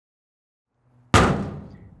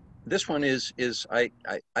this one is I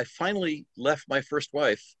finally left my first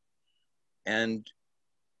wife and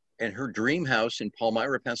her dream house in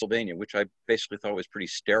Palmyra, Pennsylvania, which I basically thought was pretty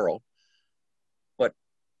sterile, but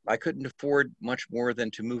I couldn't afford much more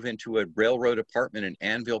than to move into a railroad apartment in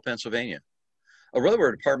Annville, Pennsylvania. A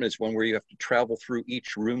railroad apartment is one where you have to travel through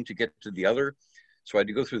each room to get to the other. So I had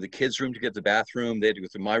to go through the kids' room to get the bathroom. They had to go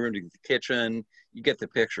through my room to get the kitchen. You get the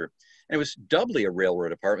picture. And it was doubly a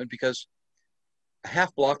railroad apartment because a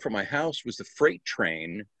half block from my house was the freight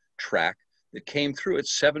train track that came through at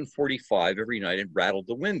 7:45 every night and rattled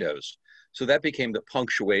the windows. So that became the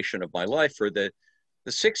punctuation of my life for the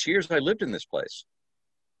 6 years I lived in this place.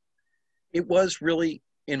 It was really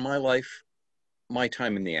in my life my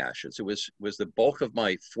time in the ashes. It was the bulk of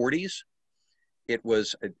my 40s. It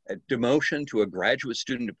was a demotion to a graduate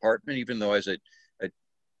student department, even though I was a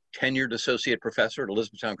tenured associate professor at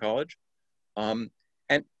Elizabethtown College. Um,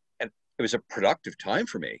 and it was a productive time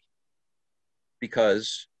for me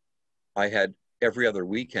because I had every other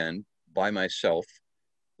weekend by myself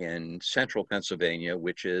in central Pennsylvania,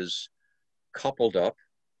 which is coupled up,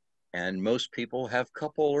 and most people have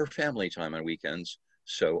couple or family time on weekends.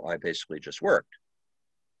 So I basically just worked.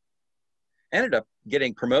 Ended up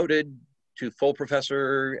getting promoted to full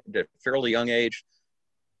professor at a fairly young age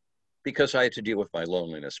because I had to deal with my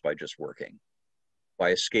loneliness by just working,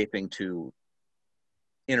 by escaping to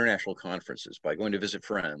international conferences, by going to visit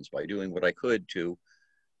friends, by doing what I could to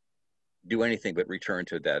do anything but return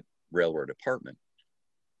to that railroad apartment.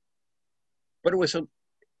 But it was a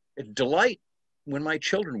delight when my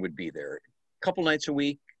children would be there, a couple nights a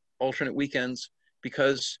week, alternate weekends,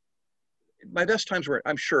 because my best times were,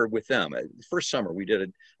 I'm sure, with them. The first summer, we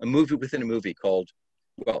did a movie within a movie called,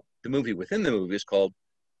 well, the movie within the movie is called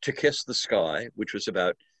To Kiss the Sky, which was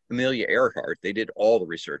about Amelia Earhart. They did all the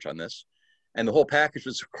research on this. And the whole package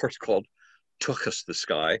was, of course, called Took Us the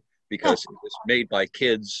Sky because it was made by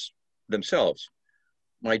kids themselves.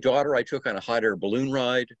 My daughter, I took on a hot air balloon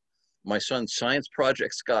ride. My son's science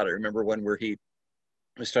project, Scott, I remember one where he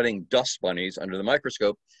was studying dust bunnies under the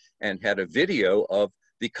microscope and had a video of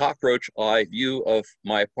the cockroach eye view of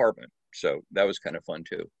my apartment. So that was kind of fun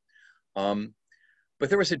too. But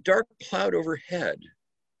there was a dark cloud overhead.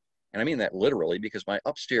 And I mean that literally because my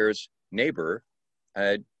upstairs neighbor,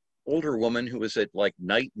 an older woman who was at like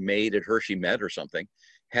night maid at Hershey Med or something,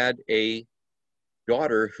 had a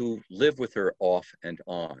daughter who lived with her off and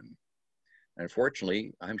on.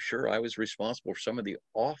 Unfortunately, I'm sure I was responsible for some of the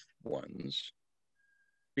off ones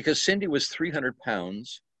because Cindy was 300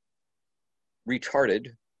 pounds, retarded,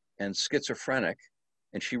 and schizophrenic,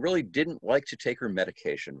 and she really didn't like to take her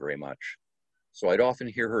medication very much. So I'd often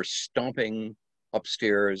hear her stomping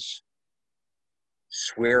upstairs,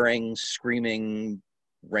 swearing, screaming,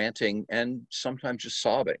 ranting, and sometimes just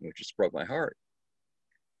sobbing, which just broke my heart.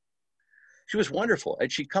 She was wonderful,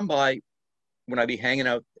 and she'd come by when I'd be hanging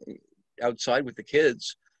out outside with the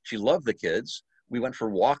kids. She loved the kids. We went for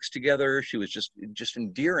walks together. She was just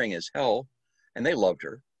endearing as hell, and they loved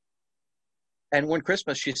her. And one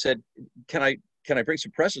Christmas, she said, "Can I bring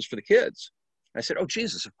some presents for the kids?" I said, "Oh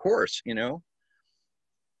Jesus, of course, you know."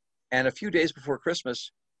 And a few days before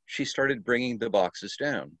Christmas, she started bringing the boxes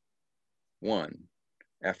down, one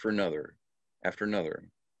after another,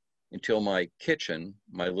 until my kitchen,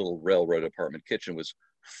 my little railroad apartment kitchen, was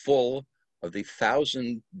full of the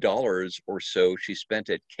 $1,000 or so she spent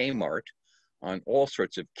at Kmart on all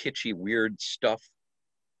sorts of kitschy, weird stuff.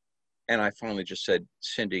 And I finally just said,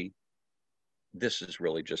 "Cindy, this is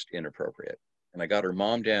really just inappropriate." And I got her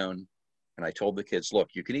mom down and I told the kids,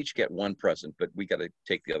 "Look, you can each get one present, but we got to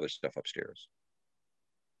take the other stuff upstairs."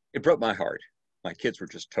 It broke my heart. My kids were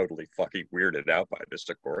just totally fucking weirded out by this,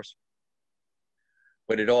 of course.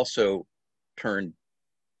 But it also turned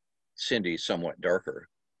Cindy somewhat darker.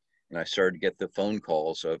 And I started to get the phone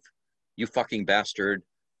calls of, "You fucking bastard.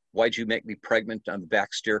 Why'd you make me pregnant on the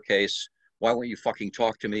back staircase? Why won't you fucking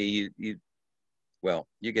talk to me? Well,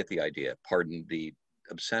 you get the idea. Pardon the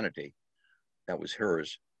obscenity. That was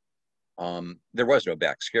hers. There was no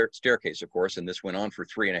back staircase, of course, and this went on for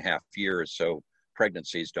 3.5 years, so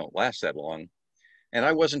pregnancies don't last that long. And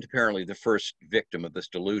I wasn't apparently the first victim of this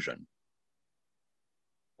delusion.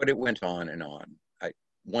 But it went on and on.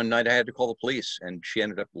 One night I had to call the police, and she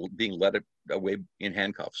ended up being led away in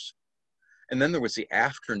handcuffs. And then there was the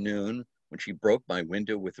afternoon when she broke my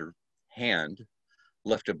window with her hand,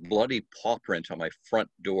 left a bloody paw print on my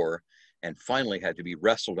front door, and finally had to be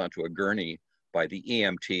wrestled onto a gurney by the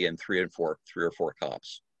EMT and three or four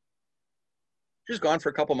cops. She was gone for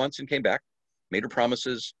a couple months and came back, made her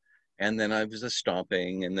promises, and then I was a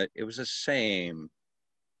stomping, and it was the same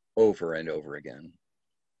over and over again.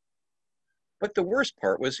 But the worst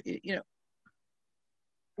part was,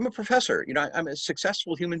 I'm a professor. I'm a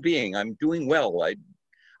successful human being. I'm doing well. I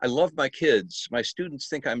love my kids. My students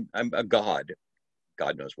think I'm a god.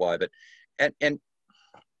 God knows why. But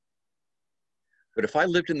if I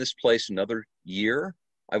lived in this place another year,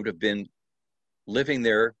 I would have been living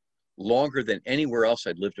there longer than anywhere else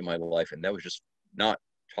I'd lived in my life, and that was just not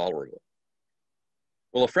tolerable.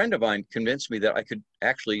 Well, a friend of mine convinced me that I could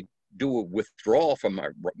actually do a withdrawal from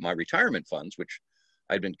my retirement funds, which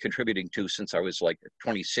I'd been contributing to since I was like a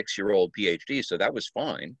 26-year-old PhD, so that was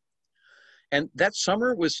fine. And that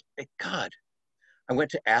summer was, God, I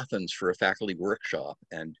went to Athens for a faculty workshop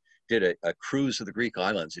and did a cruise of the Greek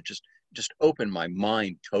islands. It just opened my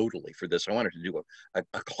mind totally for this. I wanted to do a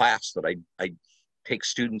class that I take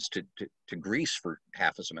students to Greece for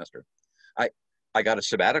half a semester. I got a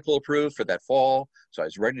sabbatical approved for that fall, so I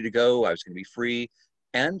was ready to go. I was going to be free,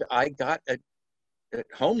 and I got a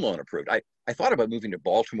home loan approved. I thought about moving to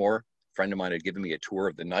Baltimore. A friend of mine had given me a tour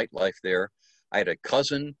of the nightlife there. I had a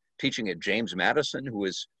cousin teaching at James Madison who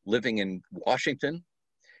was living in Washington,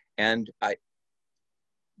 but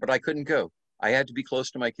I couldn't go. I had to be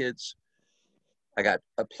close to my kids. I got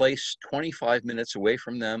a place 25 minutes away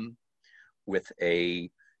from them with 2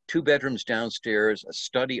 bedrooms downstairs, a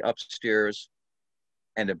study upstairs,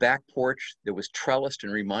 and a back porch that was trellised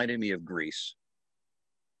and reminded me of Greece.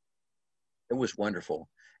 It was wonderful.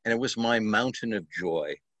 And it was my mountain of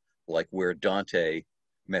joy, like where Dante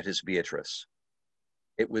met his Beatrice.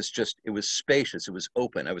 It was spacious. It was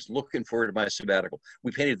open. I was looking forward to my sabbatical.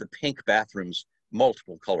 We painted the pink bathrooms,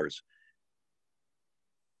 multiple colors.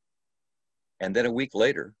 And then a week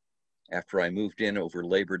later, after I moved in over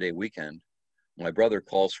Labor Day weekend, my brother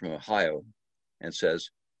calls from Ohio and says,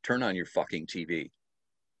 "Turn on your fucking TV."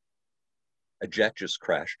 A jet just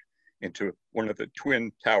crashed into one of the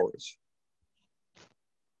twin towers.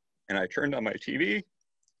 And I turned on my TV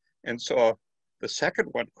and saw the second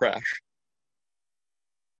one crash.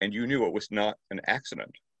 And you knew it was not an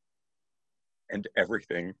accident. And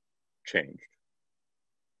everything changed.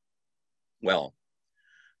 Well,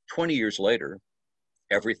 20 years later,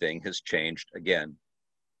 everything has changed again.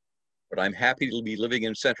 But I'm happy to be living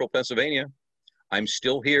in central Pennsylvania. I'm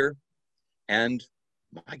still here. And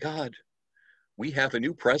my God, we have a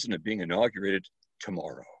new president being inaugurated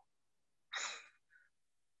tomorrow.